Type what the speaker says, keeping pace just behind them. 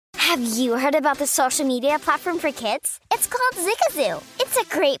Have you heard about the social media platform for kids? It's called Zigazoo. It's a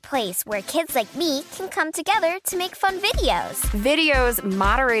great place where kids like me can come together to make fun videos. Videos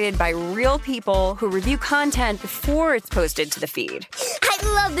moderated by real people who review content before it's posted to the feed. I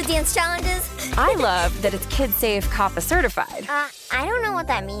love the dance challenges. I love that it's kid-safe COPPA certified. I don't know what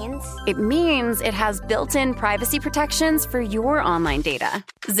that means. It means it has built-in privacy protections for your online data.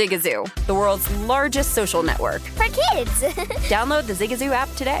 Zigazoo, the world's largest social network. For kids. Download the Zigazoo app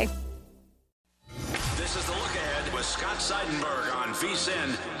today. This is The Look Ahead with Scott Seidenberg on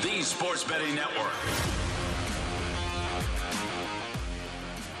VSiN, the Sports Betting Network.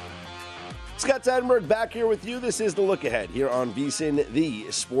 Scott Seidenberg back here with you. This is The Look Ahead here on VSiN,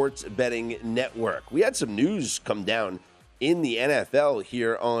 the Sports Betting Network. We had some news come down in the NFL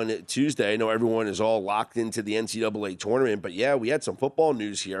here on Tuesday. I know everyone is all locked into the NCAA tournament, but yeah, we had some football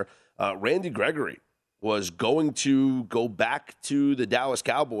news here. Randy Gregory was going to go back to the Dallas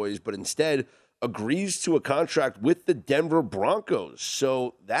Cowboys, but instead agrees to a contract with the Denver Broncos.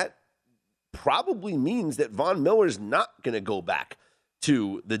 So that probably means that Von Miller is not going to go back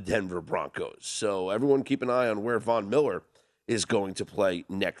to the Denver Broncos. So everyone keep an eye on where Von Miller is going to play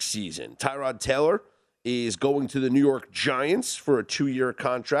next season. Tyrod Taylor is going to the New York Giants for a 2-year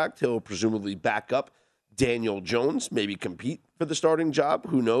contract. He'll presumably back up Daniel Jones, maybe compete for the starting job.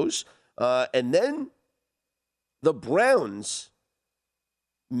 Who knows? And then the Browns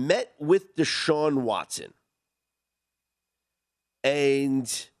met with Deshaun Watson.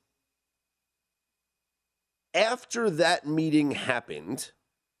 And after that meeting happened,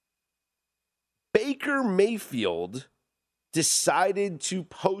 Baker Mayfield decided to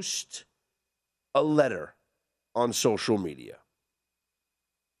post a letter on social media.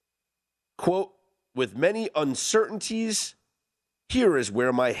 Quote, "With many uncertainties, here is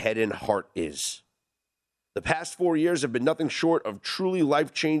where my head and heart is. The past 4 years have been nothing short of truly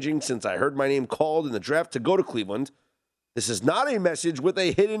life-changing since I heard my name called in the draft to go to Cleveland. This is not a message with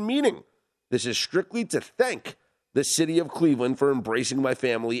a hidden meaning. This is strictly to thank the city of Cleveland for embracing my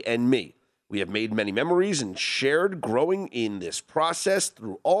family and me. We have made many memories and shared growing in this process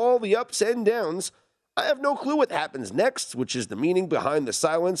through all the ups and downs. I have no clue what happens next, which is the meaning behind the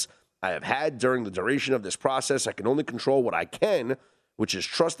silence I have had during the duration of this process. I can only control what I can, which is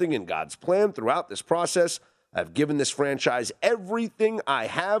trusting in God's plan throughout this process. I've given this franchise everything I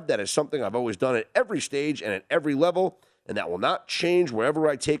have. That is something I've always done at every stage and at every level, and that will not change wherever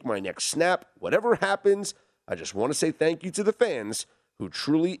I take my next snap. Whatever happens, I just want to say thank you to the fans who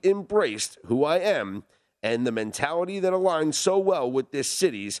truly embraced who I am and the mentality that aligns so well with this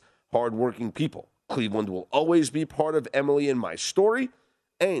city's hardworking people. Cleveland will always be part of Emily and my story,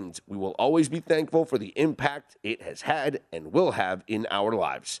 and we will always be thankful for the impact it has had and will have in our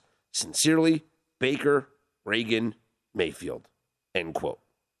lives. Sincerely, Baker Reagan Mayfield." End quote.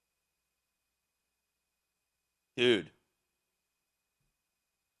 Dude.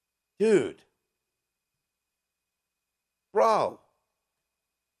 Bro.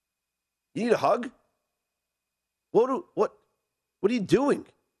 You need a hug? What are you doing?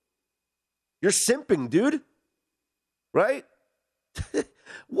 You're simping, dude. Right?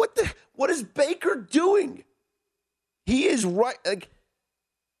 What is Baker doing? He is right. Like,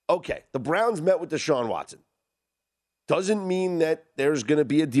 okay, the Browns met with Deshaun Watson. Doesn't mean that there's going to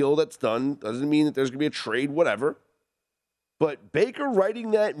be a deal that's done. Doesn't mean that there's going to be a trade, whatever. But Baker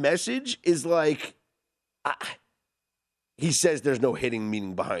writing that message is like, he says there's no hitting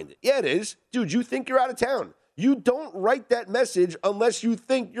meaning behind it. Yeah, it is. Dude, you think you're out of town. You don't write that message unless you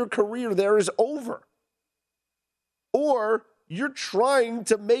think your career there is over. Or you're trying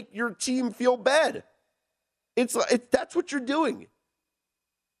to make your team feel bad. That's what you're doing.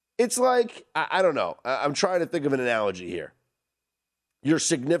 It's like, I don't know. I'm trying to think of an analogy here. Your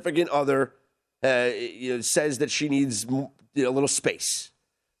significant other says that she needs a little space.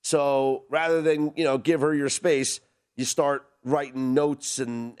 So rather than, give her your space, you start writing notes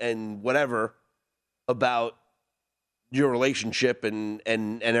and whatever about your relationship and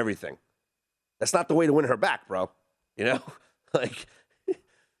everything. That's not the way to win her back, bro. Like,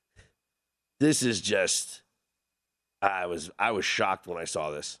 this is just, I was shocked when I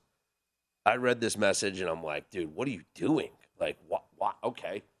saw this. I read this message and I'm like, dude, what are you doing? Like, what?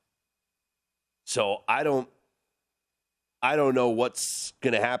 Okay. So I don't know what's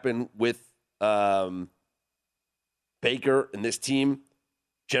going to happen with Baker and this team.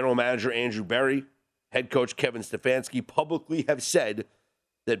 General Manager Andrew Berry, head coach Kevin Stefanski publicly have said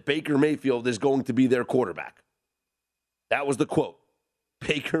that Baker Mayfield is going to be their quarterback. That was the quote.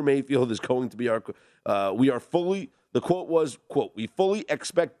 Baker Mayfield is going to be our the quote was, quote, "We fully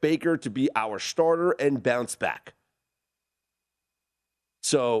expect Baker to be our starter and bounce back."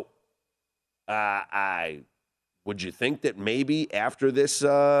 So Would you think that maybe after this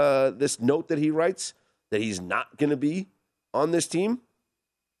this note that he writes that he's not going to be on this team?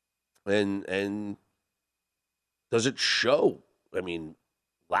 And does it show? I mean,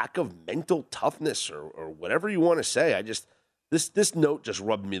 lack of mental toughness or whatever you want to say. This note just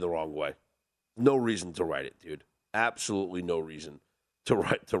rubbed me the wrong way. No reason to write it, dude. Absolutely no reason to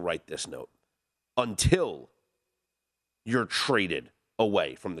write this note until you're traded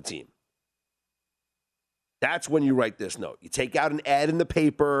away from the team. That's when you write this note. You take out an ad in the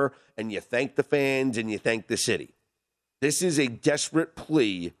paper and you thank the fans and you thank the city. This is a desperate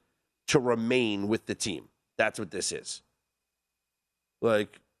plea to remain with the team. That's what this is.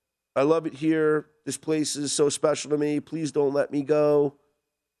 Like, I love it here. This place is so special to me. Please don't let me go.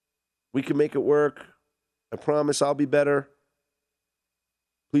 We can make it work. I promise I'll be better.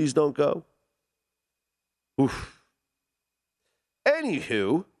 Please don't go. Oof.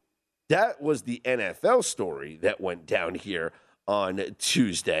 Anywho, that was the NFL story that went down here on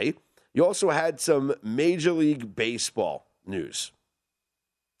Tuesday. You also had some Major League Baseball news.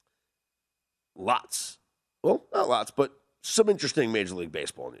 Lots. Well, not lots, but some interesting Major League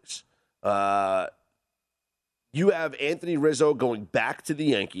Baseball news. You have Anthony Rizzo going back to the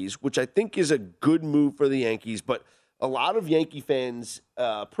Yankees, which I think is a good move for the Yankees, but a lot of Yankee fans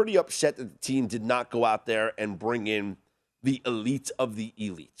pretty upset that the team did not go out there and bring in the elite of the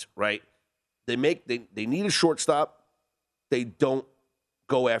elite, right? They need a shortstop. They don't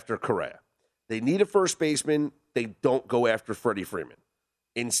go after Correa. They need a first baseman. They don't go after Freddie Freeman.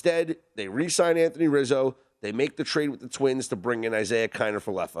 Instead, they re-sign Anthony Rizzo. They make the trade with the Twins to bring in Isaiah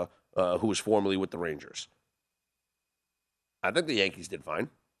Kiner-Falefa, who was formerly with the Rangers. I think the Yankees did fine.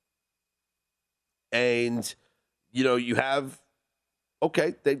 And, you have,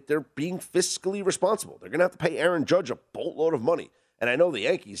 they're being fiscally responsible. They're going to have to pay Aaron Judge a boatload of money. And I know the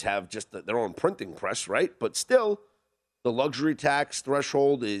Yankees have just their own printing press, right? But still, the luxury tax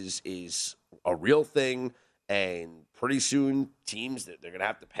threshold is a real thing. And pretty soon, teams that they're going to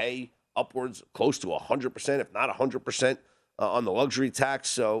have to pay upwards close to 100%, if not 100%, on the luxury tax.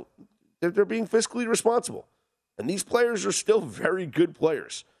 So they're being fiscally responsible. And these players are still very good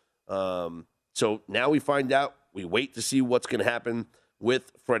players. So now we find out. We wait to see what's going to happen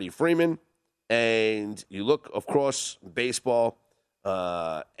with Freddie Freeman. And you look, of course, baseball,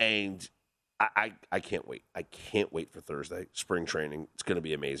 and I can't wait. I can't wait for Thursday, spring training. It's going to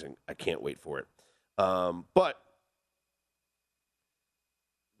be amazing. I can't wait for it. But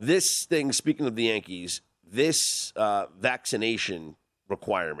this thing, speaking of the Yankees, this vaccination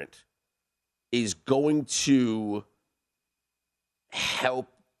requirement is going to help,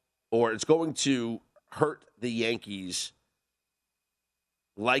 or it's going to hurt the Yankees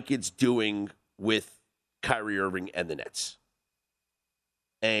like it's doing with Kyrie Irving and the Nets.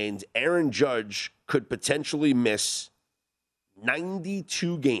 And Aaron Judge could potentially miss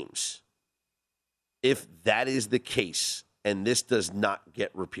 92 games if that is the case and this does not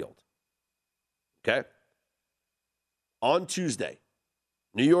get repealed. Okay? On Tuesday,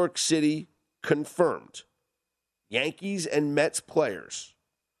 New York City confirmed Yankees and Mets players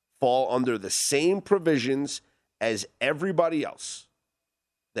fall under the same provisions as everybody else,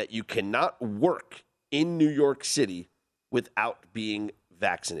 that you cannot work in New York City without being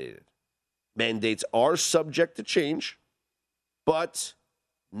vaccinated. Mandates are subject to change, but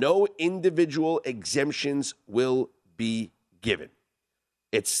no individual exemptions will be given.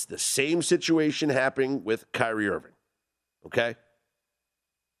 It's the same situation happening with Kyrie Irving, okay?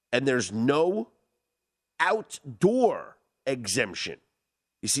 And there's no outdoor exemption.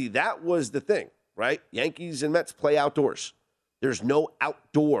 You see, that was the thing, right? Yankees and Mets play outdoors. There's no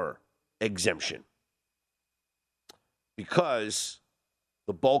outdoor exemption because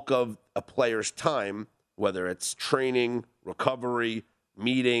the bulk of a player's time, whether it's training, recovery,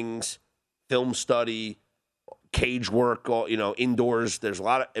 meetings, film study, cage work, all, indoors, there's a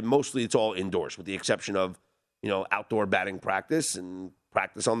lot of, and mostly it's all indoors with the exception of, outdoor batting practice and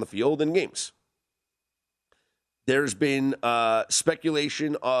practice on the field and games. There's been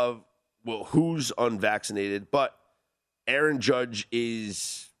speculation of, who's unvaccinated, but Aaron Judge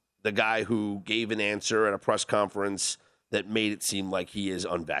is the guy who gave an answer at a press conference that made it seem like he is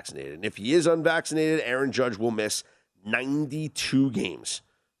unvaccinated. And if he is unvaccinated, Aaron Judge will miss 92 games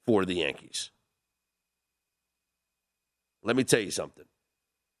for the Yankees. Let me tell you something.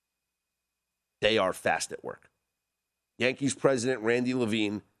 They are fast at work. Yankees president Randy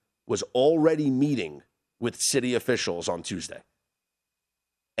Levine was already meeting with city officials on Tuesday.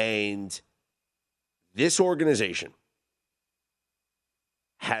 And this organization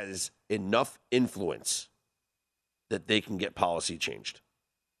has enough influence that they can get policy changed.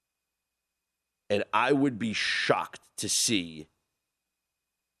 And I would be shocked to see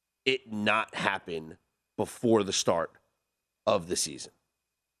it not happen before the start of the season.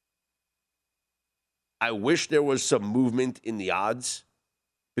 I wish there was some movement in the odds,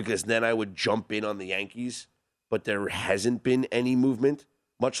 because then I would jump in on the Yankees, but there hasn't been any movement,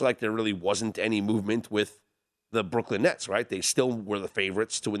 much like there really wasn't any movement with the Brooklyn Nets, right? They still were the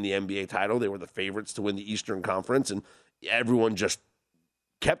favorites to win the NBA title. They were the favorites to win the Eastern Conference, and everyone just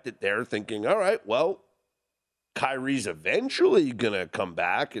kept it there thinking, all right, well, Kyrie's eventually going to come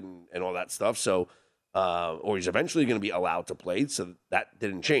back and all that stuff. So, or he's eventually going to be allowed to play. So that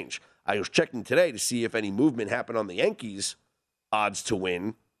didn't change. I was checking today to see if any movement happened on the Yankees' odds to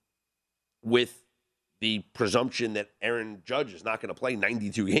win, with the presumption that Aaron Judge is not going to play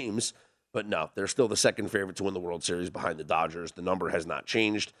 92 games. But no, they're still the second favorite to win the World Series behind the Dodgers. The number has not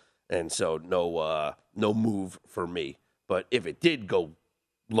changed. And so no move for me. But if it did go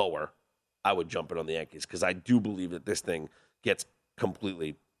lower, I would jump in on the Yankees, because I do believe that this thing gets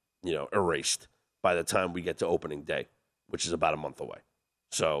completely, erased by the time we get to opening day, which is about a month away.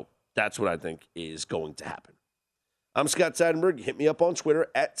 So that's what I think is going to happen. I'm Scott Seidenberg. Hit me up on Twitter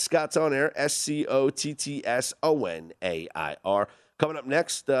at ScottsOnAir, ScottsOnAir. Coming up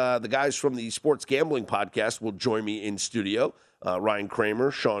next, the guys from the Sports Gambling Podcast will join me in studio. Ryan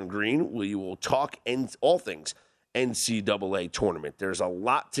Kramer, Sean Green. We will talk all things NCAA tournament. There's a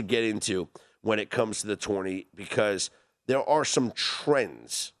lot to get into when it comes to the tourney, because there are some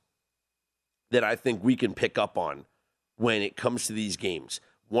trends that I think we can pick up on when it comes to these games.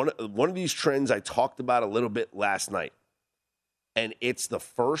 One of these trends I talked about a little bit last night, and it's the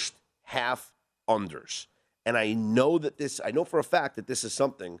first half unders. And I know for a fact that this is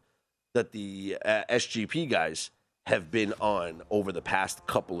something that the SGP guys have been on over the past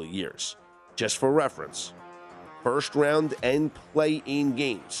couple of years. Just for reference, first round and play-in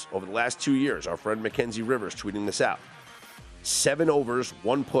games over the last 2 years. Our friend Mackenzie Rivers tweeting this out. 7 overs,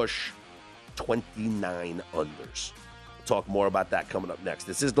 1 push, 29 unders. We'll talk more about that coming up next.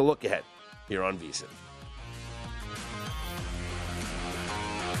 This is The Look Ahead here on VSiN.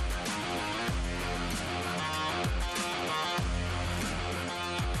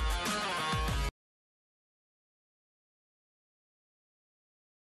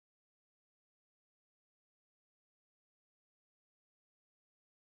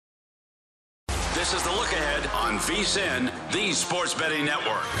 This is The Look Ahead on VSiN, the Sports Betting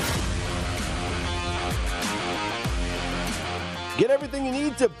Network. Get everything you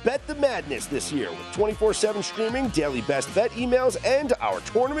need to bet the madness this year with 24/7 streaming, daily best bet emails, and our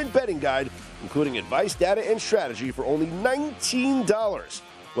tournament betting guide, including advice, data, and strategy for only $19.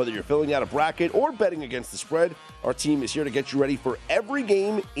 Whether you're filling out a bracket or betting against the spread, our team is here to get you ready for every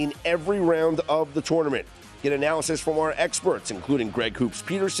game in every round of the tournament. Get analysis from our experts, including Greg Hoops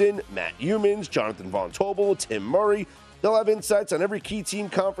Peterson, Matt Humans, Jonathan Von Tobel, Tim Murray. They'll have insights on every key team,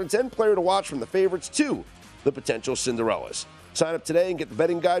 conference, and player to watch, from the favorites to the potential Cinderellas. Sign up today and get the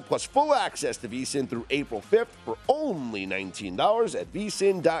betting guide plus full access to VSiN through April 5th for only $19 at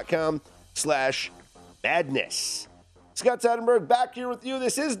vsin.com/madness. Scott Seidenberg back here with you.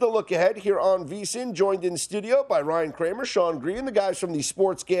 This is The Look Ahead here on VSiN, joined in studio by Ryan Kramer, Sean Green, the guys from the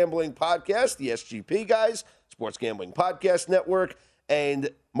Sports Gambling Podcast, the SGP guys, Sports Gambling Podcast Network, and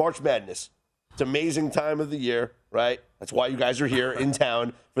March Madness. It's an amazing time of the year, right? That's why you guys are here in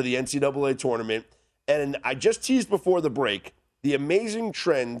town for the NCAA tournament. And I just teased before the break the amazing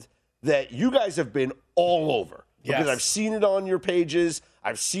trend that you guys have been all over. Because Yes. I've seen it on your pages.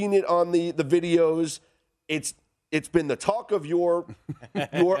 I've seen it on the videos. It's been the talk of your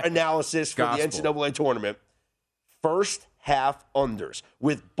analysis for the NCAA tournament. First half unders.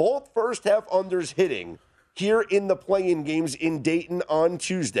 With both first half unders hitting here in the play-in games in Dayton on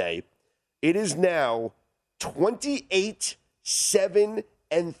Tuesday, it is now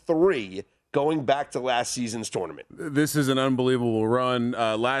 28-7-3 going back to last season's tournament. This is an unbelievable run.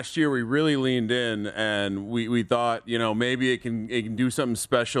 Last year we really leaned in, and we thought, maybe it can do something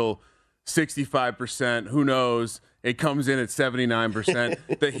special. 65%, who knows? It comes in at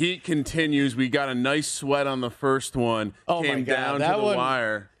 79%. The heat continues. We got a nice sweat on the first one. Oh Came my God, down that to the one-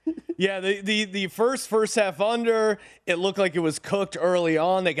 wire. Yeah, the first half under, it looked like it was cooked early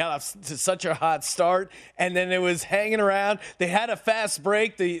on. They got off to such a hot start, and then it was hanging around. They had a fast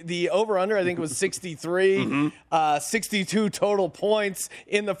break. The over-under, I think it was 63, 62 total points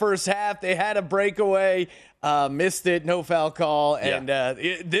in the first half. They had a breakaway, missed it, no foul call, and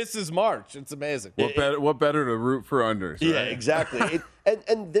this is March. It's amazing. What better to root for unders, right? Yeah, exactly.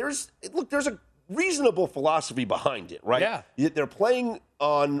 And there's a reasonable philosophy behind it, right? Yeah. They're playing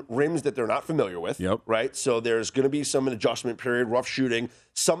on rims that they're not familiar with, Yep. right? So there's going to be some adjustment period, rough shooting.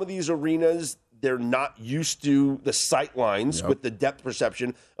 Some of these arenas, they're not used to the sight lines with the depth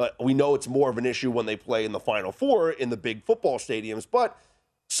perception. We know it's more of an issue when they play in the Final Four in the big football stadiums, but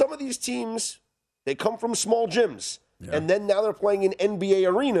some of these teams, they come from small gyms. Yeah. And then now they're playing in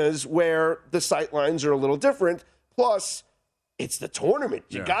NBA arenas where the sight lines are a little different. Plus, it's the tournament.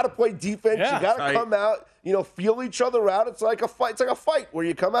 You got to play defense. You got to come out, feel each other out. It's like a fight. It's like a fight where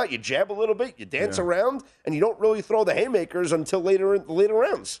you come out, you jab a little bit, you dance around, and you don't really throw the haymakers until later in the later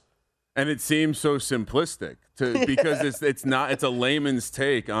rounds. And it seems so simplistic because it's a layman's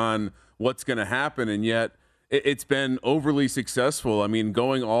take on what's going to happen, and yet it's been overly successful. I mean,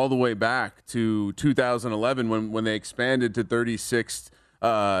 going all the way back to 2011 when they expanded to 36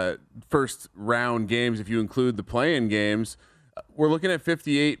 first round games, if you include the play-in games, we're looking at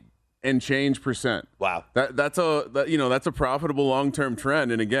 58 and change percent. Wow, that's a profitable long-term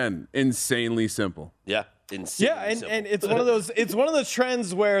trend, and again, insanely simple. Yeah. Insanely and it's one of those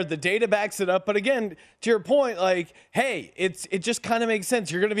trends where the data backs it up. But again, to your point, like, hey, it just kind of makes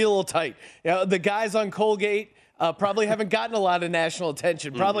sense. You're going to be a little tight. The guys on Colgate probably haven't gotten a lot of national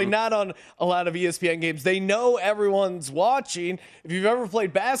attention, probably not on a lot of ESPN games. They know everyone's watching. If you've ever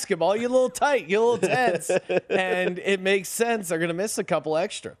played basketball, you're a little tight, you're a little tense, and it makes sense. They're going to miss a couple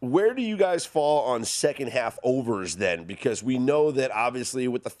extra. Where do you guys fall on second half overs then? Because we know that obviously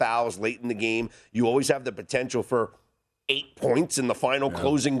with the fouls late in the game, you always have the potential for 8 points in the final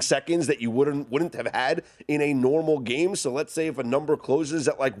closing seconds that you wouldn't have had in a normal game. So let's say if a number closes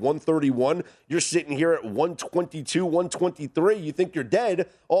at like 131, you're sitting here at 122, 123. You think you're dead.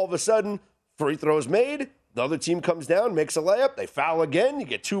 All of a sudden, free throws made. The other team comes down, makes a layup. They foul again. You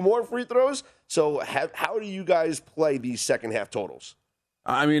get 2 more free throws. So how do you guys play these second half totals?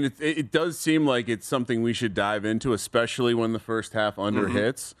 I mean, it does seem like it's something we should dive into, especially when the first half under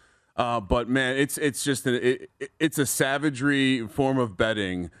hits. But man, it's just it's a savagery form of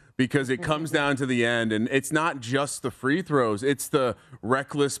betting because it comes down to the end, and it's not just the free throws. It's the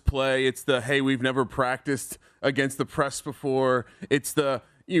reckless play. It's the, hey, we've never practiced against the press before. It's the,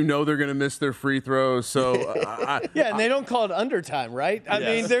 they're going to miss their free throws. So and they don't call it undertime, right? I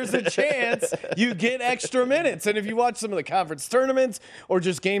mean, there's a chance you get extra minutes. And if you watch some of the conference tournaments or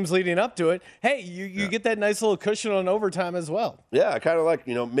just games leading up to it, hey, you get that nice little cushion on overtime as well. Yeah, I kind of like,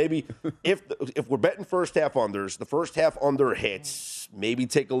 maybe if we're betting first half unders, the first half under hits, maybe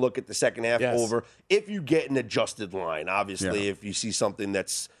take a look at the second half over. If you get an adjusted line, obviously, if you see something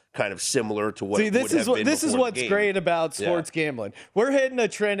that's kind of similar to what this is what's great about sports gambling. We're hitting a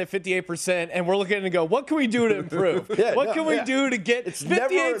trend at 58%, and we're looking and go, what can we do to improve? What can we do to get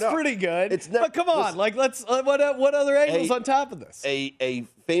 58's pretty good. But come on, let's what other angles on top of this? A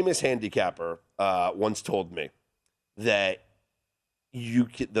famous handicapper once told me that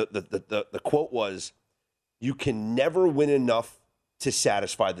the quote was, "You can never win enough to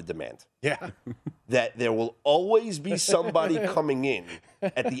satisfy the demand." Yeah. That there will always be somebody coming in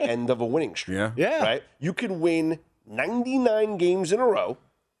at the end of a winning streak. Yeah. Right? You can win 99 games in a row.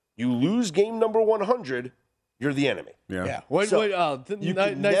 You lose game number 100, you're the enemy. Yeah. Nice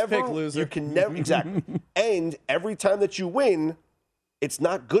pick, loser. You can never, exactly. And every time that you win, it's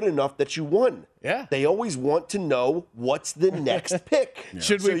not good enough that you won. Yeah. They always want to know what's the next pick.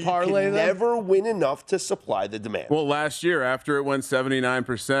 Should we parlay them? You can never win enough to supply the demand. Well, last year, after it went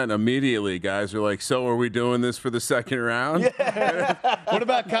 79%, immediately guys were like, so are we doing this for the second round? Yeah. What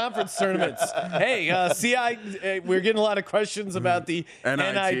about conference tournaments? Hey, we're getting a lot of questions about the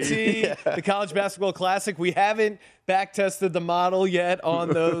NIT, the College Basketball Classic. We haven't back-tested the model yet on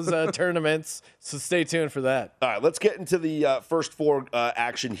those tournaments, so stay tuned for that. All right, let's get into the first 4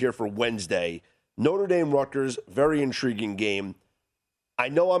 action here for Wednesday. Notre Dame-Rutgers, very intriguing game. I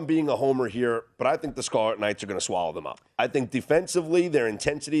know I'm being a homer here, but I think the Scarlet Knights are going to swallow them up. I think defensively, their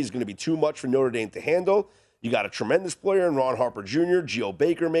intensity is going to be too much for Notre Dame to handle. You got a tremendous player in Ron Harper Jr. Geo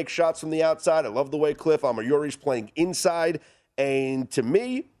Baker makes shots from the outside. I love the way Cliff Amayuri's playing inside. And to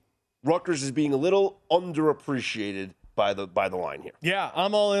me, Rutgers is being a little underappreciated by the line here. Yeah,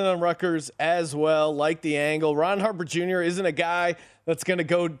 I'm all in on Rutgers as well. Like the angle. Ron Harper Jr. isn't a guy that's going to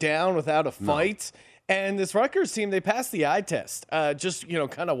go down without a fight. No. And this Rutgers team, they passed the eye test. Just,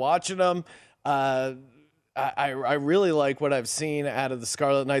 kind of watching them. I really like what I've seen out of the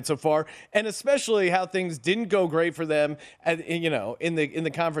Scarlet Knights so far, and especially how things didn't go great for them in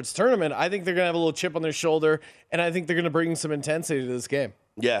the conference tournament. I think they're going to have a little chip on their shoulder, and I think they're going to bring some intensity to this game.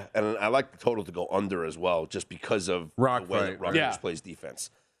 Yeah, and I like the total to go under as well, just because of the way that Rutgers plays defense.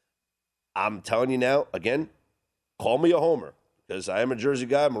 I'm telling you now, again, call me a homer, because I am a Jersey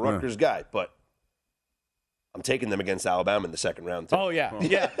guy, I'm a Rutgers guy, but I'm taking them against Alabama in the second round, too. Oh, yeah.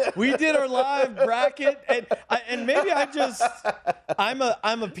 Yeah. We did our live bracket, and maybe I'm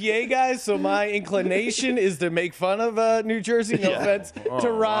a PA guy, so my inclination is to make fun of New Jersey. No offense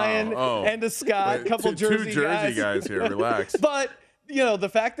to Ryan and to Scott, a couple two Jersey guys here. Relax. But, the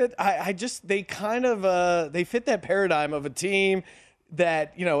fact that they kind of they fit that paradigm of a team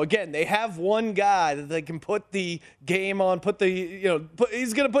that, again, they have one guy that they can put the game on, he's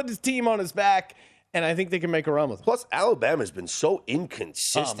going to put his team on his back. And I think they can make a run with it. Plus, Alabama's been so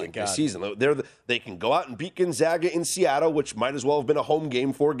inconsistent this season. They can go out and beat Gonzaga in Seattle, which might as well have been a home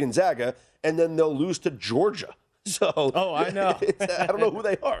game for Gonzaga, and then they'll lose to Georgia. So, I know. I don't know who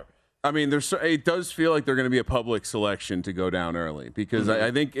they are. I mean, it does feel like they're going to be a public selection to go down early because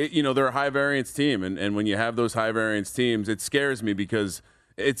I think, they're a high-variance team. And when you have those high-variance teams, it scares me because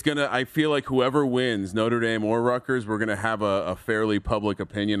I feel like whoever wins, Notre Dame or Rutgers, we're going to have a fairly public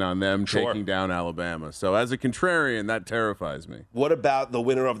opinion on them taking down Alabama. So as a contrarian, that terrifies me. What about the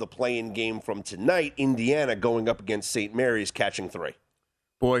winner of the play-in game from tonight, Indiana, going up against St. Mary's, catching 3?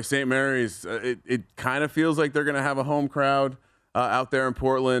 Boy, St. Mary's, it kind of feels like they're going to have a home crowd out there in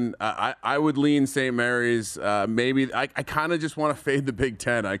Portland. I would lean St. Mary's. Maybe I kind of just want to fade the Big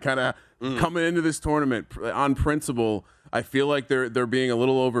Ten. I kind of, coming into this tournament on principle, I feel like they're being a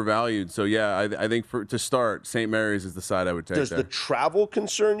little overvalued. So, yeah, I think to start, St. Mary's is the side I would take. Does the travel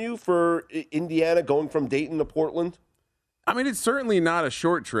concern you for Indiana going from Dayton to Portland? I mean, it's certainly not a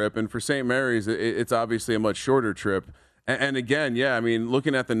short trip. And for St. Mary's, it's obviously a much shorter trip. And again, yeah, I mean,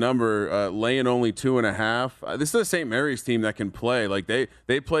 looking at the number, laying only 2.5. This is a St. Mary's team that can play. Like they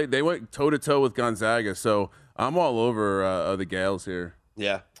went toe-to-toe with Gonzaga. So I'm all over the Gales here.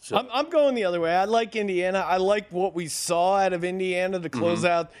 Yeah. So. I'm going the other way. I like Indiana. I like what we saw out of Indiana to close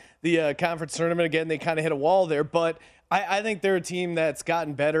out the conference tournament. Again, they kind of hit a wall there, but I think they're a team that's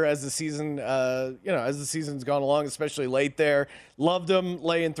gotten better as the season, as the season's gone along, especially late there. Loved them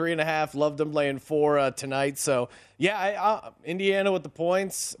laying 3.5. Loved them laying 4 tonight. So yeah, Indiana with the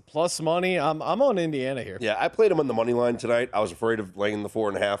points plus money. I'm on Indiana here. Yeah, I played them on the money line tonight. I was afraid of laying the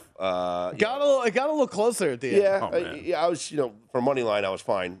 4.5. It got a little closer at the end. Yeah, I was, for money line, I was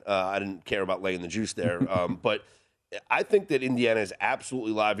fine. I didn't care about laying the juice there. But I think that Indiana is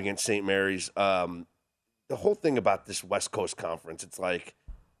absolutely live against St. Mary's. The whole thing about this West Coast Conference, it's like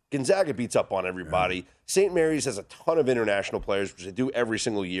Gonzaga beats up on everybody. St. Mary's has a ton of international players, which they do every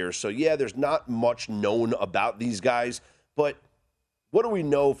single year. So, yeah, there's not much known about these guys. But what do we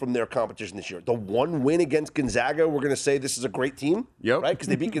know from their competition this year? The one win against Gonzaga, we're going to say this is a great team? Yep. Right? Because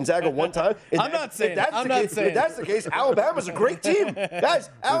they beat Gonzaga one time. I'm not saying that. If that's the case, Alabama's a great team. Guys,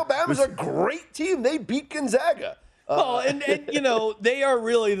 Alabama's a great team. They beat Gonzaga. And they are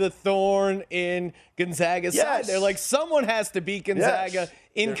really the thorn in Gonzaga's side. They're like, someone has to beat Gonzaga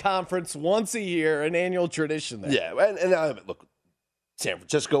in conference once a year, an annual tradition there. Yeah, and look, San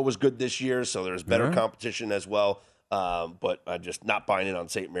Francisco was good this year, so there's better competition as well. But I'm just not buying in on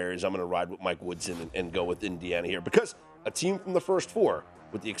St. Mary's. I'm going to ride with Mike Woodson and go with Indiana here because a team from the first 4,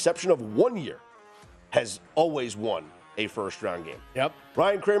 with the exception of 1 year, has always won a first-round game. Yep.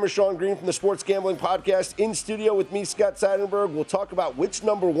 Ryan Kramer, Sean Green from the Sports Gambling Podcast in studio with me, Scott Seidenberg. We'll talk about which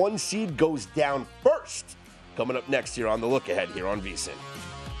number 1 seed goes down first. Coming up next here on The Look Ahead here on VSiN.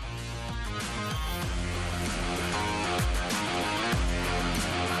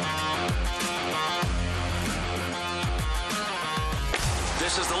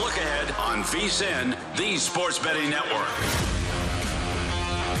 This is The Look Ahead on VSiN, the Sports Betting Network.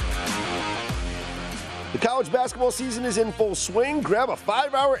 The college basketball season is in full swing. Grab a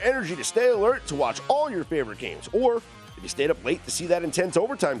 5-hour energy to stay alert to watch all your favorite games. Or if you stayed up late to see that intense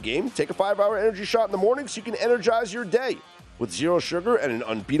overtime game, take a 5-hour energy shot in the morning so you can energize your day. With zero sugar and an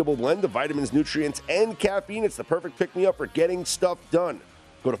unbeatable blend of vitamins, nutrients, and caffeine, it's the perfect pick-me-up for getting stuff done.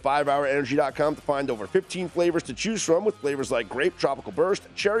 Go to 5hourenergy.com to find over 15 flavors to choose from with flavors like grape, tropical burst,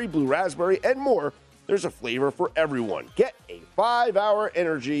 cherry, blue raspberry, and more. There's a flavor for everyone. Get a 5-hour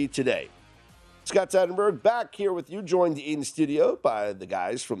energy today. Scott Seidenberg back here with you, joined in studio by the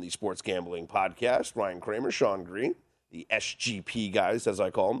guys from the Sports Gambling Podcast, Ryan Kramer, Sean Green, the SGP guys, as I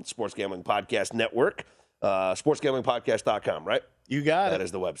call them, Sports Gambling Podcast Network, sportsgamblingpodcast.com, right? You got it. That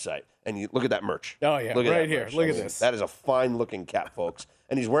is the website. And you look at that merch. Oh, yeah, look at right here. Merch. Look at this. That is a fine-looking cap, folks.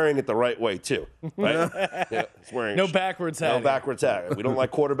 And he's wearing it the right way, too. Right? Yeah, he's wearing no backwards hat. No backwards hat. We don't like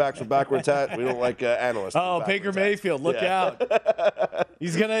quarterbacks with backwards hat. We don't like analysts. Oh, Baker Mayfield, look out.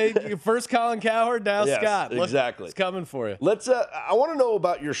 He's going to first Colin Cowherd, now Scott. Look, exactly. It's coming for you. Let's. I want to know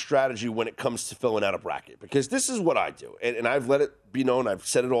about your strategy when it comes to filling out a bracket, because this is what I do. And I've let it be known. I've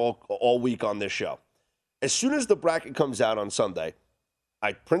said it all week on this show. As soon as the bracket comes out on Sunday,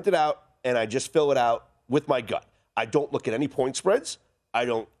 I print it out and I just fill it out with my gut. I don't look at any point spreads.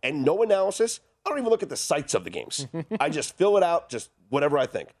 And no analysis. I don't even look at the sites of the games. I just fill it out, just whatever I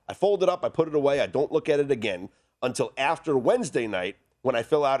think. I fold it up, I put it away. I don't look at it again until after Wednesday night when I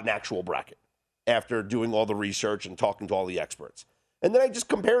fill out an actual bracket after doing all the research and talking to all the experts. And then I just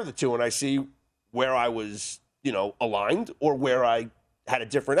compare the two and I see where I was, aligned or where I had a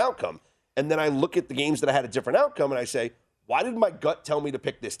different outcome. And then I look at the games that I had a different outcome and I say, why did my gut tell me to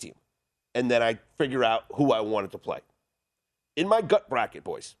pick this team? And then I figure out who I wanted to play. In my gut bracket,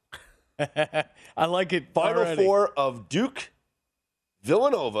 boys. I like it. Final already. four of Duke,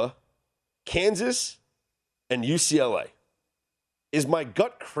 Villanova, Kansas, and UCLA. Is my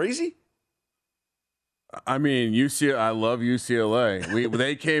gut crazy? I mean, I love UCLA.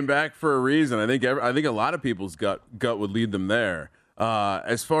 They came back for a reason. I think a lot of people's gut would lead them there.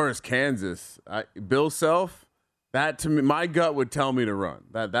 As far as Kansas, Bill Self, that to me, my gut would tell me to run.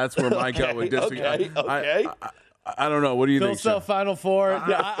 That's where my gut would disagree. Okay. I don't know. What do you think? Bill Self, Final Four.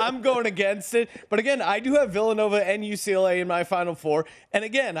 I'm going against it. But again, I do have Villanova and UCLA in my Final Four. And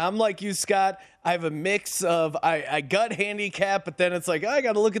again, I'm like you, Scott. I have a mix of I gut handicap, but then it's like, I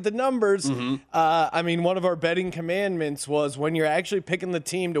got to look at the numbers. Mm-hmm. One of our betting commandments was when you're actually picking the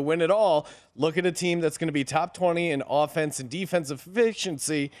team to win it all, look at a team that's going to be top 20 in offense and defensive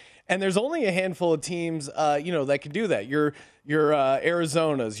efficiency. And there's only a handful of teams, that can do that. Your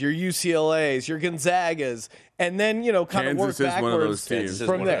Arizonas, your UCLAs, your Gonzagas, and then, kind Kansas of work is one of those backwards teams.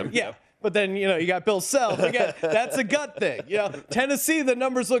 from there. Yeah. But then, you got Bill Self. Again, that's a gut thing. Tennessee, the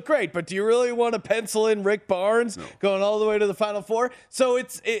numbers look great, but do you really want to pencil in Rick Barnes going all the way to the Final Four? So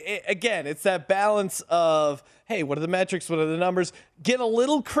it's that balance of, hey, what are the metrics? What are the numbers? Get a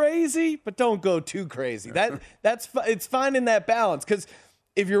little crazy, but don't go too crazy. It's fine in that balance because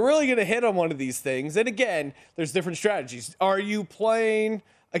if you're really going to hit on one of these things, and again, there's different strategies. Are you playing,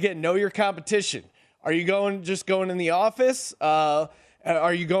 again, know your competition? Are you going in the office?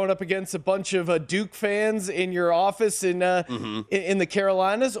 Are you going up against a bunch of Duke fans in your office in the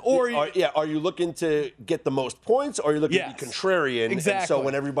Carolinas? Or are you looking to get the most points, or are you looking to be contrarian? Exactly. And so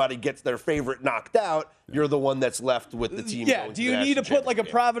when everybody gets their favorite knocked out, you're the one that's left with the team. Yeah. Do you need to put like a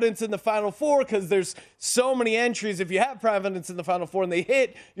Providence in the Final Four because there's so many entries? If you have Providence in the Final Four and they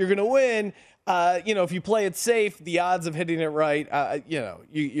hit, you're going to win. If you play it safe, the odds of hitting it right,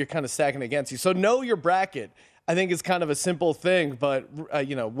 you're kind of stacking against you. So know your bracket. I think it's kind of a simple thing, but,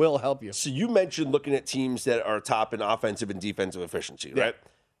 will help you. So you mentioned looking at teams that are top in offensive and defensive efficiency, right?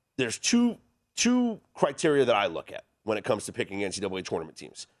 There's two criteria that I look at when it comes to picking NCAA tournament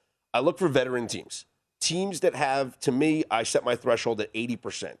teams. I look for veteran teams. Teams that have, to me, I set my threshold at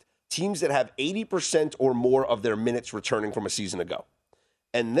 80%. Teams that have 80% or more of their minutes returning from a season ago.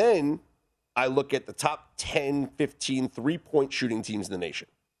 And then I look at the top 10, 15 three-point shooting teams in the nation.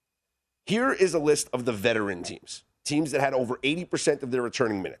 Here is a list of the veteran teams that had over 80% of their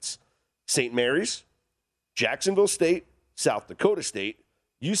returning minutes. St. Mary's, Jacksonville State, South Dakota State,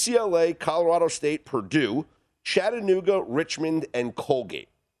 UCLA, Colorado State, Purdue, Chattanooga, Richmond, and Colgate.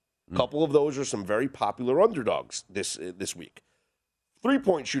 A couple of those are some very popular underdogs this week.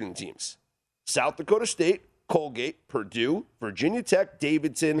 Three-point shooting teams. South Dakota State, Colgate, Purdue, Virginia Tech,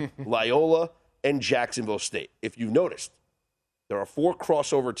 Davidson, Loyola, and Jacksonville State. If you've noticed, there are 4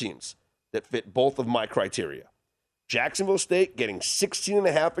 crossover teams that fit both of my criteria. Jacksonville State getting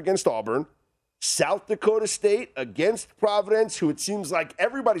 16.5 against Auburn. South Dakota State against Providence, who it seems like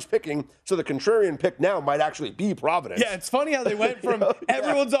everybody's picking, so the contrarian pick now might actually be Providence. Yeah, it's funny how they went from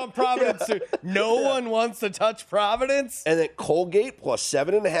everyone's on Providence to no one wants to touch Providence. And then Colgate plus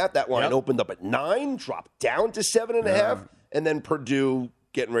 7.5. That line opened up at 9, dropped down to 7.5, and then Purdue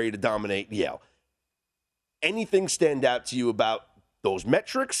getting ready to dominate Yale. Anything stand out to you about those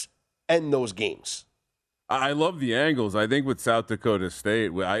metrics and those games? I love the angles. I think with South Dakota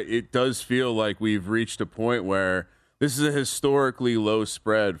State, it does feel like we've reached a point where this is a historically low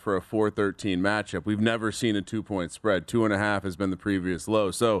spread for a 4-13 matchup. We've never seen a 2-point spread. 2.5 has been the previous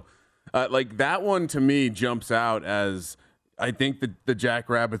low. So, that one to me jumps out as I think the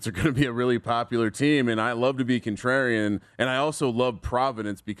Jackrabbits are going to be a really popular team, and I love to be contrarian, and I also love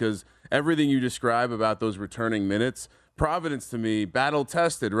Providence because everything you describe about those returning minutes – Providence, to me,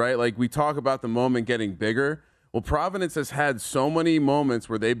 battle-tested, right? Like, we talk about the moment getting bigger. Well, Providence has had so many moments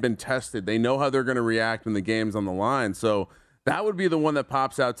where they've been tested. They know how they're going to react when the game's on the line. So that would be the one that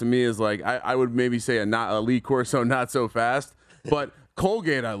pops out to me as, like, I would maybe say a Lee Corso not so fast. But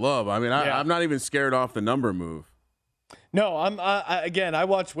Colgate I love. I mean, I'm not even scared off the number move. No, again, I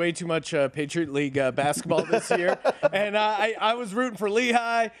watched way too much Patriot League basketball this year, and I was rooting for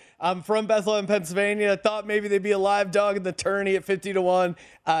Lehigh. I'm from Bethlehem, Pennsylvania. I thought maybe they'd be a live dog in the tourney at 50-1.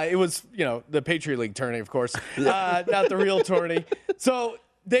 It was, the Patriot League tourney, of course, not the real tourney. So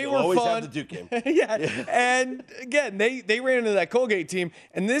You'll were always fun. have the Duke game. yeah. And again, they ran into that Colgate team,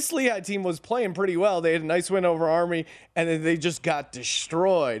 and this Lehigh team was playing pretty well. They had a nice win over Army, and then they just got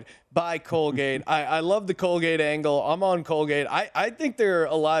destroyed by Colgate. I love the Colgate angle. I'm on Colgate. I think they're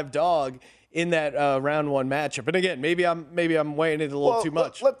a live dog in that round one matchup. And again, maybe I'm weighing it a little too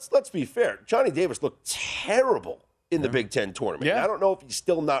much. Let's be fair. Johnny Davis looked terrible in the Big Ten tournament. Yeah. And I don't know if he's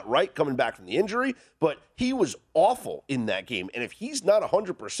still not right coming back from the injury, but he was awful in that game. And if he's not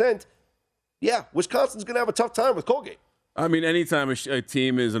 100%, yeah, Wisconsin's going to have a tough time with Colgate. I mean, anytime a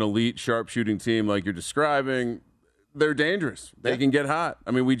team is an elite sharpshooting team like you're describing, they're dangerous. They can get hot.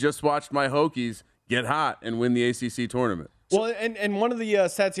 I mean, we just watched my Hokies get hot and win the ACC tournament. Well, and one of the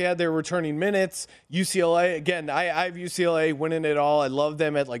stats you had there, returning minutes, UCLA, again, I have UCLA winning it all. I love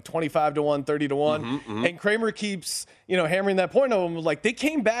them at like 25-1, 30-1. And Kramer keeps, hammering that point home. Like, they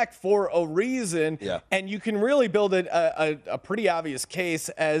came back for a reason. Yeah. And you can really build a pretty obvious case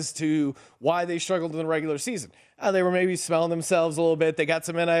as to why they struggled in the regular season. They were maybe smelling themselves a little bit. They got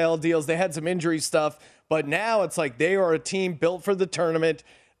some NIL deals. They had some injury stuff. But now it's like they are a team built for the tournament.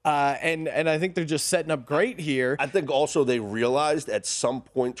 And I think they're just setting up great here. I think also they realized at some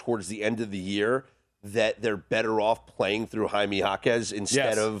point towards the end of the year that they're better off playing through Jaime Jaquez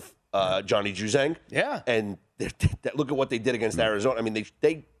instead of Johnny Juzang. Yeah. And look at what they did against Arizona. I mean,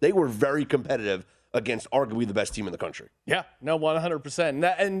 they were very competitive against arguably the best team in the country. Yeah, no,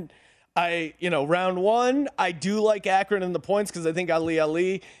 100%. And I, round one, I do like Akron in the points because I think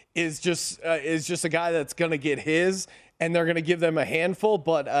Ali is just a guy that's going to get his. And they're going to give them a handful.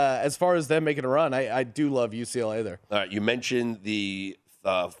 But as far as them making a run, I do love UCLA there. All right, you mentioned the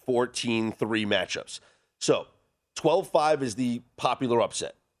 14-3 matchups. So 12-5 is the popular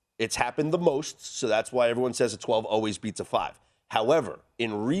upset. It's happened the most, so that's why everyone says a 12 always beats a 5. However,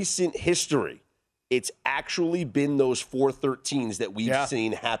 in recent history, it's actually been those 4-13s that we've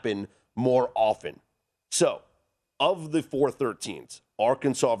seen happen more often. So, of the 4-13s,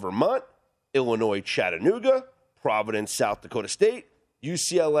 Arkansas, Vermont, Illinois, Chattanooga, Providence, South Dakota State,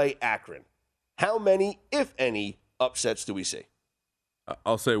 UCLA, Akron. How many, if any, upsets do we see?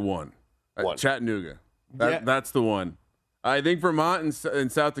 I'll say one. One. Chattanooga. That's the one. I think Vermont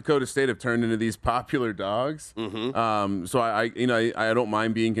and South Dakota State have turned into these popular dogs. So I don't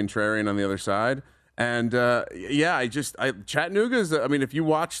mind being contrarian on the other side. And Chattanooga's. I mean, if you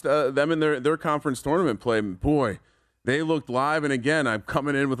watched them in their conference tournament play, boy, they looked live. And again, I'm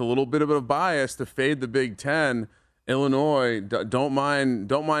coming in with a little bit of a bias to fade the Big Ten. Illinois, don't mind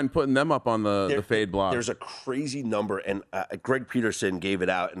putting them up on the fade block. There's a crazy number, and Greg Peterson gave it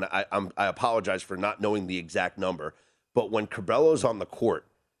out, and I apologize for not knowing the exact number. But when Cabello's on the court,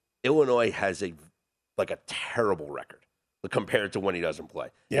 Illinois has a terrible record compared to when he doesn't play.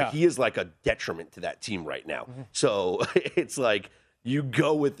 Yeah. And he is like a detriment to that team right now. So it's like you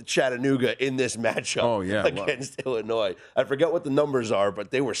go with Chattanooga in this matchup against Illinois. I forget what the numbers are,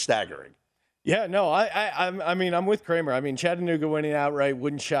 but they were staggering. Yeah, no, I mean, I'm with Kramer. I mean, Chattanooga winning outright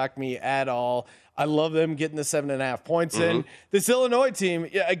wouldn't shock me at all. I love them getting the 7.5 points in. This Illinois team,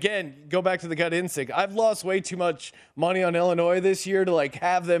 again, go back to the gut instinct. I've lost way too much money on Illinois this year to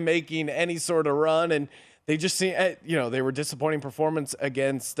have them making any sort of run, and they just seem, they were disappointing performance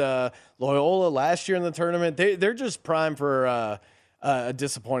against Loyola last year in the tournament. They're just prime for a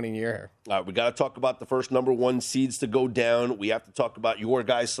disappointing year here. All right, we got to talk about the first number one seeds to go down. We have to talk about your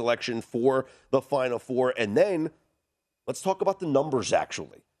guys' selection for the Final Four. And then let's talk about the numbers,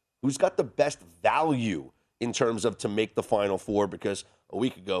 actually. Who's got the best value in terms of to make the Final Four? Because a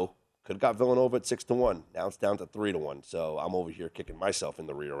week ago, could have got Villanova at 6-1. Now it's down to 3-1. So I'm over here kicking myself in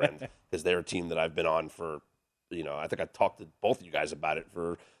the rear end because they're a team that I've been on for, I think I talked to both of you guys about it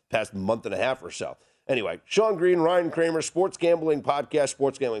for the past month and a half or so. Anyway, Sean Green, Ryan Kramer, Sports Gambling Podcast,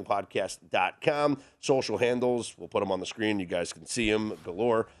 sportsgamblingpodcast.com. Social handles, we'll put them on the screen. You guys can see them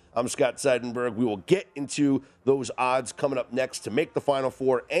galore. I'm Scott Seidenberg. We will get into those odds coming up next to make the Final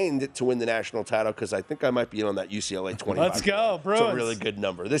Four and to win the national title because I think I might be in on that UCLA 25. Let's go, Bruins. It's a really good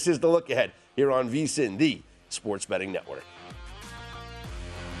number. This is The Look Ahead here on VSiN, the Sports Betting Network.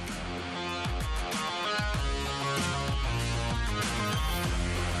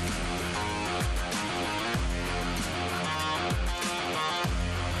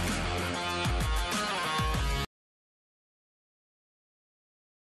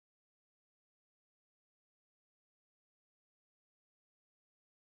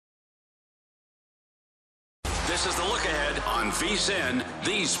 This is the Look Ahead on VSiN,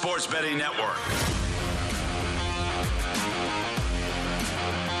 the Sports Betting Network.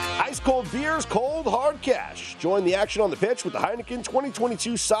 Ice cold beers, cold hard cash. Join the action on the pitch with the Heineken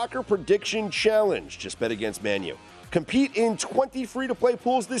 2022 Soccer Prediction Challenge. Just bet against Man U. Compete in 20 free-to-play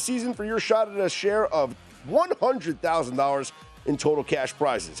pools this season for your shot at a share of $100,000 in total cash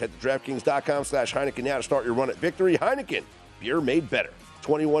prizes. Head to DraftKings.com/Heineken now to start your run at victory. Heineken, beer made better.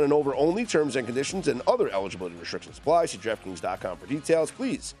 21 and over only. Terms and conditions and other eligibility restrictions apply. See DraftKings.com for details.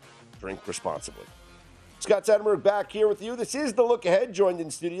 Please drink responsibly. Scott Seidenberg back here with you. This is The Look Ahead, joined in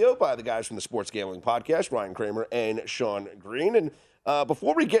studio by the guys from the Sports Gambling Podcast, Ryan Kramer and Sean Green. And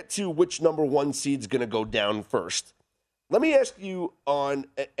before we get to which number one seed's going to go down first, let me ask you on,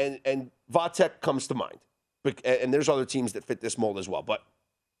 and Vatek comes to mind, and there's other teams that fit this mold as well, but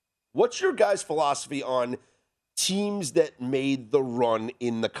what's your guys' philosophy on teams that made the run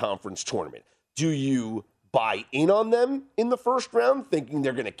in the conference tournament? Do you buy in on them in the first round, thinking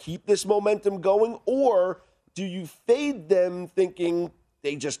they're going to keep this momentum going, or do you fade them thinking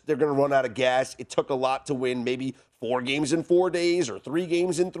they're going to run out of gas? It took a lot to win maybe 4 games in 4 days or 3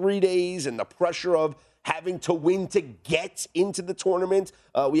 games in 3 days, and the pressure of having to win to get into the tournament.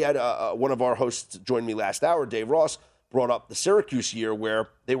 We had one of our hosts join me last hour, Dave Ross, brought up the Syracuse year where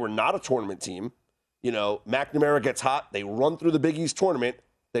they were not a tournament team. You know, McNamara gets hot, they run through the Big East tournament,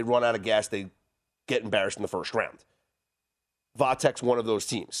 they run out of gas, they get embarrassed in the first round. Vatek's one of those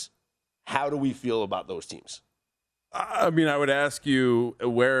teams. How do we feel about those teams? I mean, I would ask you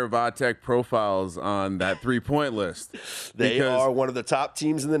where Vatek profiles on that three-point list. They are one of the top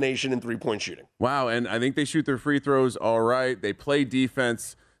teams in the nation in three-point shooting. Wow, and I think they shoot their free throws all right. They play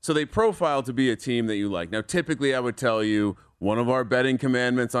defense. So they profile to be a team that you like. Now, typically, I would tell you one of our betting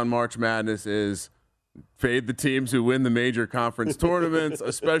commandments on March Madness is fade the teams who win the major conference tournaments,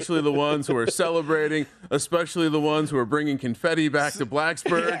 especially the ones who are celebrating, especially the ones who are bringing confetti back to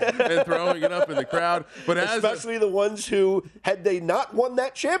Blacksburg and throwing it up in the crowd. But especially the ones who, had they not won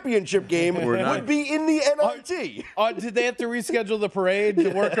that championship game, would be in the NIT. Did they have to reschedule the parade to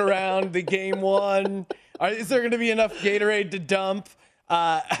work around the game one? Is there going to be enough Gatorade to dump?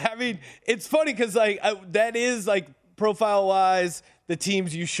 I mean, it's funny because that is profile-wise the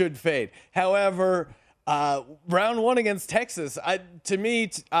teams you should fade. However, round one against Texas, I'm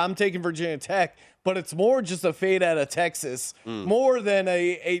taking Virginia Tech, but it's more just a fade out of Texas, more than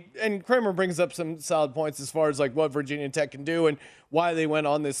and Kramer brings up some solid points as far as what Virginia Tech can do and why they went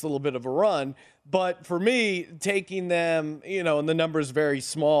on this little bit of a run. But for me, taking them, and the number is very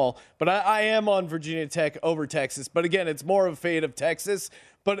small, but I am on Virginia Tech over Texas. But again, it's more of a fade of Texas.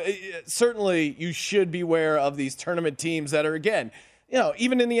 But certainly you should beware of these tournament teams that are, again,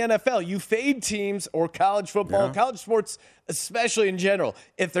 even in the NFL, you fade teams or college football, college sports, especially in general.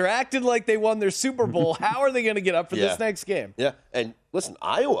 If they're acting like they won their Super Bowl, how are they going to get up for this next game? Yeah, and listen,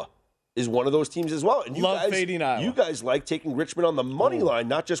 Iowa is one of those teams as well. And fading Iowa. You guys like taking Richmond on the money line,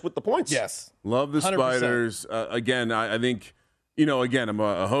 not just with the points. Yes. Love the 100%. Spiders. Again, I think, again, I'm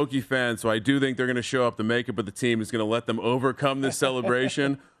a Hokie fan, so I do think they're going to show up. The makeup of the team is going to let them overcome this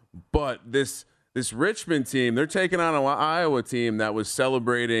celebration. But this Richmond team, they're taking on an Iowa team that was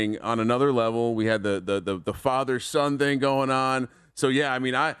celebrating on another level. We had the father-son thing going on. So, yeah, I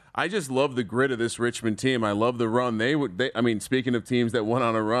mean, I just love the grit of this Richmond team. I love the run. Speaking of teams that went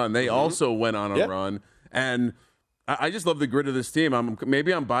on a run, they also went on a run. And I just love the grit of this team.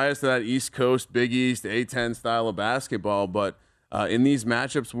 Maybe I'm biased to that East Coast, Big East, A-10 style of basketball, but in these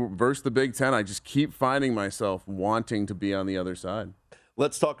matchups versus the Big Ten, I just keep finding myself wanting to be on the other side.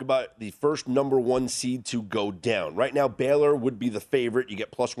 Let's talk about the first number one seed to go down. Right now, Baylor would be the favorite. You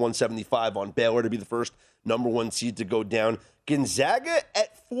get plus 175 on Baylor to be the first number one seed to go down. Gonzaga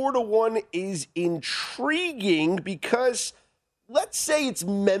at 4-1 is intriguing because let's say it's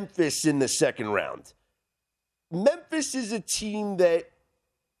Memphis in the second round. Memphis is a team that,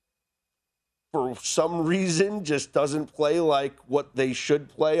 for some reason, just doesn't play like what they should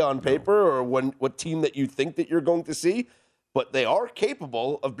play on paper or what team that you think that you're going to see. But they are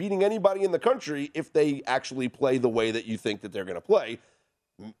capable of beating anybody in the country if they actually play the way that you think that they're going to play.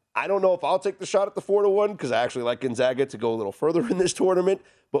 I don't know if I'll take the shot at the 4-1 because I actually like Gonzaga to go a little further in this tournament.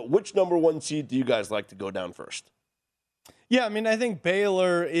 But which number one seed do you guys like to go down first? Yeah, I mean, I think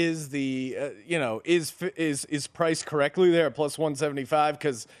Baylor is is priced correctly there at plus 175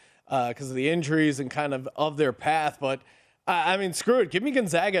 because of the injuries and kind of their path, but. I mean, screw it. Give me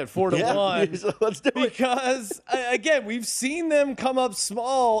Gonzaga at 4-1. Yeah, let's do it. Because, again, we've seen them come up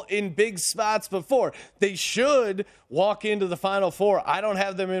small in big spots before. They should walk into the Final Four. I don't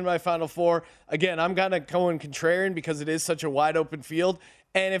have them in my Final Four. Again, I'm kind of going contrarian because it is such a wide open field.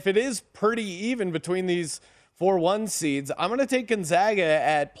 And if it is pretty even between these 4-1 seeds. I'm going to take Gonzaga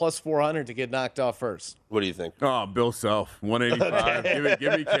at plus 400 to get knocked off first. What do you think? Oh, Bill Self, 185.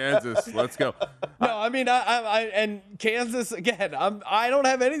 give me Kansas. Let's go. No, I mean, I and Kansas again. I don't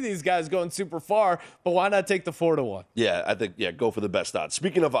have any of these guys going super far, but why not take the 4-1? Yeah, I think go for the best odds.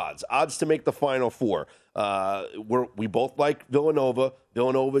 Speaking of odds to make the Final Four. We both like Villanova.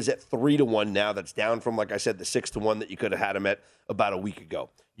 Villanova's at 3-1 now. That's down from, like I said, the 6-1 that you could have had them at about a week ago.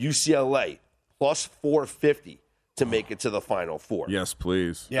 UCLA plus 450 to make it to the Final Four. Yes,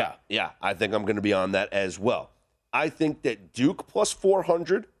 please. Yeah. Yeah, I think I'm going to be on that as well. I think that Duke plus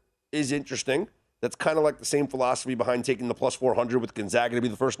 400 is interesting. That's kind of like the same philosophy behind taking the plus 400 with Gonzaga to be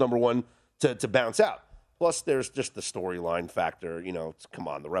the first number one to bounce out. Plus, there's just the storyline factor. Come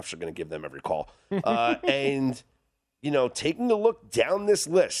on, the refs are going to give them every call. And, taking a look down this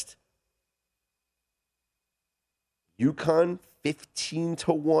list, UConn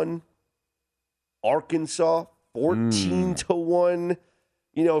 15-1, Arkansas 14-1.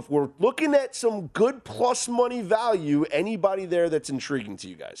 If we're looking at some good plus money value, anybody there that's intriguing to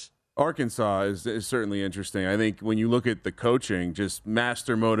you guys? Arkansas is certainly interesting. I think when you look at the coaching, just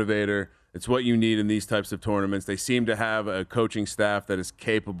master motivator, it's what you need in these types of tournaments. They seem to have a coaching staff that is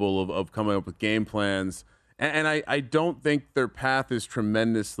capable of coming up with game plans. And I don't think their path is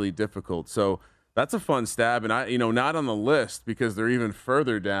tremendously difficult. So that's a fun stab. And not on the list because they're even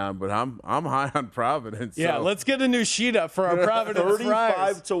further down, but I'm high on Providence. Yeah, so. Let's get a new sheet up for our Providence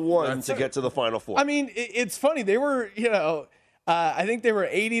Friars. 35-1 to get to the Final Four. I mean, it's funny. They were, I think they were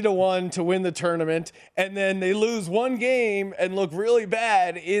 80-1 to win the tournament, and then they lose one game and look really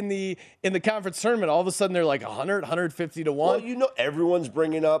bad in the conference tournament. All of a sudden, they're like 100, 150-1. Well, everyone's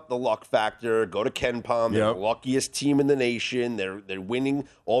bringing up the luck factor. Go to KenPom. They're the luckiest team in the nation. They're winning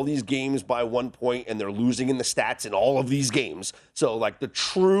all these games by 1 point, and they're losing in the stats in all of these games. So, the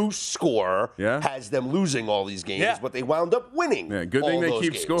true score has them losing all these games, but they wound up winning. Yeah, good thing they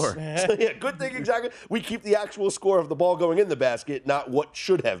keep score. So, good thing, exactly. We keep the actual score of the ball going in the basket, not what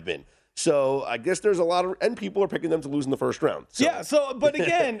should have been. So I guess there's a lot of, and people are picking them to lose in the first round. But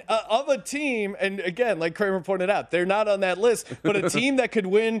again, of a team, and again, like Kramer pointed out, they're not on that list, but a team that could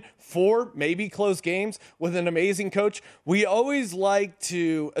win 4, maybe close games with an amazing coach. We always like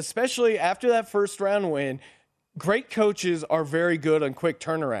to, especially after that first round win, great coaches are very good on quick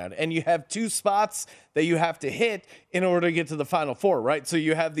turnaround, and you have 2 spots that you have to hit in order to get to the Final Four, right? So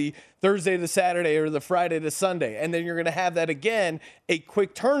you have the Thursday to Saturday or the Friday to Sunday, and then you're going to have that again, a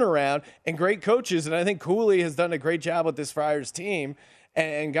quick turnaround, and great coaches. And I think Cooley has done a great job with this Friars team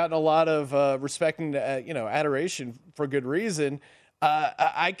and gotten a lot of respect and adoration for good reason.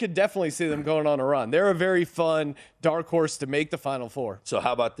 I could definitely see them going on a run. They're a very fun dark horse to make the Final Four. So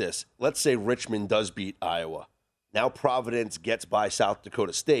how about this? Let's say Richmond does beat Iowa. Now Providence gets by South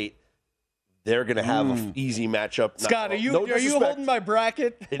Dakota State. They're going to have an easy matchup. Scott, are you holding my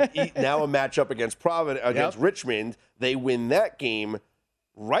bracket? Now a matchup against against Richmond. They win that game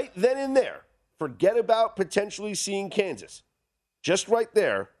right then and there. Forget about potentially seeing Kansas. Just right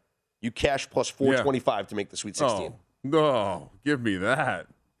there, you cash plus 425 to make the Sweet 16. Oh, give me that.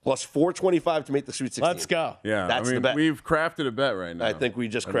 Plus 425 to make the Sweet 16. Let's go. Yeah, that's the bet. We've crafted a bet right now. I think we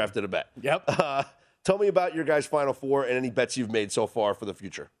just crafted a bet. Yep. Tell me about your guys' Final Four and any bets you've made so far for the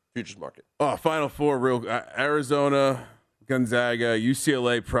futures market. Oh, Final Four, Arizona, Gonzaga,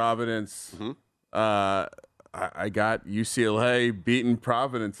 UCLA, Providence. Mm-hmm. I got UCLA beating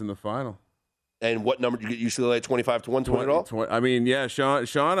Providence in the final. And what number did you get UCLA 25-1 to win it all?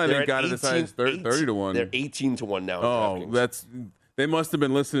 Sean, I think got it as high as 30-1. They're 18-1 now. They must have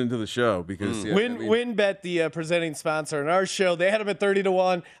been listening to the show because WinBet, the presenting sponsor in our show, they had them at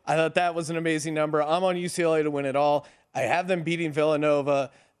 30-1. I thought that was an amazing number. I'm on UCLA to win it all. I have them beating Villanova.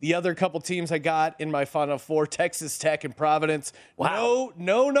 The other couple teams I got in my Final Four, Texas Tech and Providence. Wow.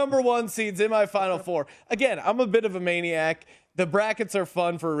 No number 1 seeds in my Final Four. Again, I'm a bit of a maniac. The brackets are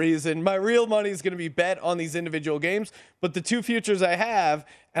fun for a reason. My real money is going to be bet on these individual games. But the 2 futures I have,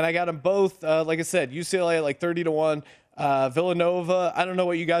 and I got them both, like I said, UCLA at like 30-1. Villanova, I don't know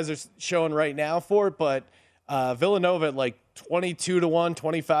what you guys are showing right now for it, but Villanova at like 22-1,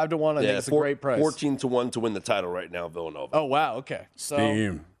 25-1. I think it's a great price. 14-1 to win the title right now, Villanova. Oh, wow. Okay. So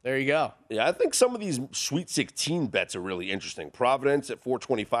Steam. There you go. Yeah, I think some of these Sweet 16 bets are really interesting. Providence at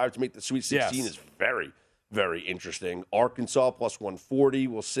 425 to make the Sweet 16 is very, very interesting. Arkansas plus 140,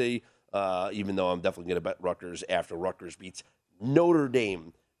 we'll see. Even though I'm definitely going to bet Rutgers after Rutgers beats Notre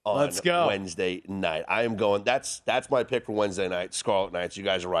Dame on Wednesday night. I am going. That's my pick for Wednesday night, Scarlet Knights. You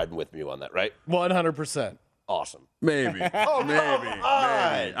guys are riding with me on that, right? 100%. awesome. Maybe. Oh, maybe. come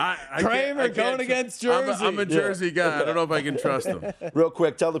on. Kramer going against Jersey. I'm a Jersey guy. I don't know if I can trust him. Real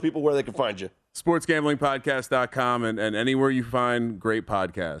quick, tell the people where they can find you. SportsGamblingPodcast.com and anywhere you find great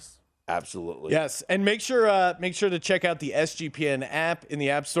podcasts. Absolutely. Yes, and make sure to check out the SGPN app in the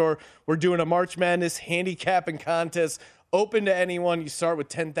App Store. We're doing a March Madness handicapping contest, open to anyone. You start with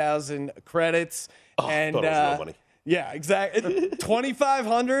 10,000 credits, and thought it was no money. Yeah, exactly.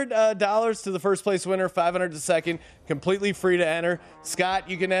 $2,500 to the first place winner, $500 to second, completely free to enter. Scott,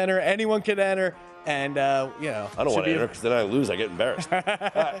 you can enter. Anyone can enter. And, I don't want to enter because then I lose. I get embarrassed.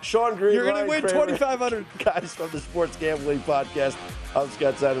 Sean Green. You're going to win $2,500. Guys from the Sports Gambling Podcast. I'm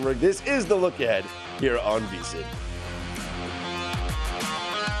Scott Seidenberg. This is The Look Ahead here on VSiN.